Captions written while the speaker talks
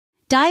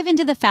dive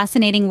into the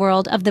fascinating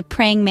world of the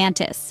praying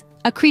mantis,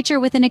 a creature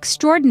with an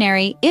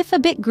extraordinary, if a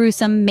bit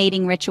gruesome,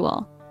 mating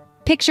ritual.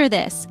 Picture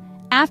this.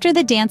 After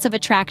the dance of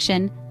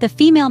attraction, the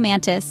female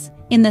mantis,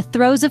 in the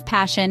throes of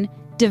passion,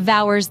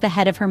 devours the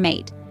head of her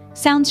mate.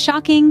 Sounds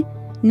shocking?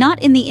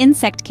 Not in the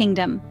insect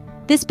kingdom.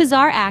 This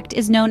bizarre act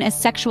is known as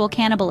sexual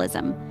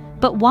cannibalism.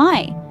 But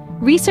why?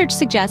 Research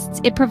suggests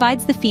it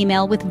provides the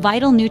female with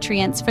vital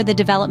nutrients for the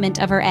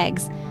development of her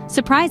eggs.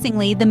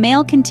 Surprisingly, the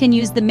male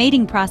continues the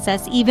mating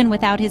process even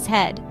without his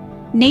head.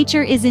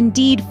 Nature is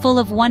indeed full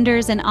of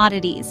wonders and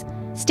oddities.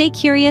 Stay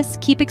curious,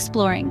 keep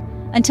exploring.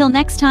 Until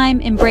next time,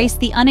 embrace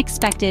the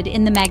unexpected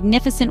in the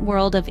magnificent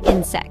world of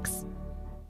insects.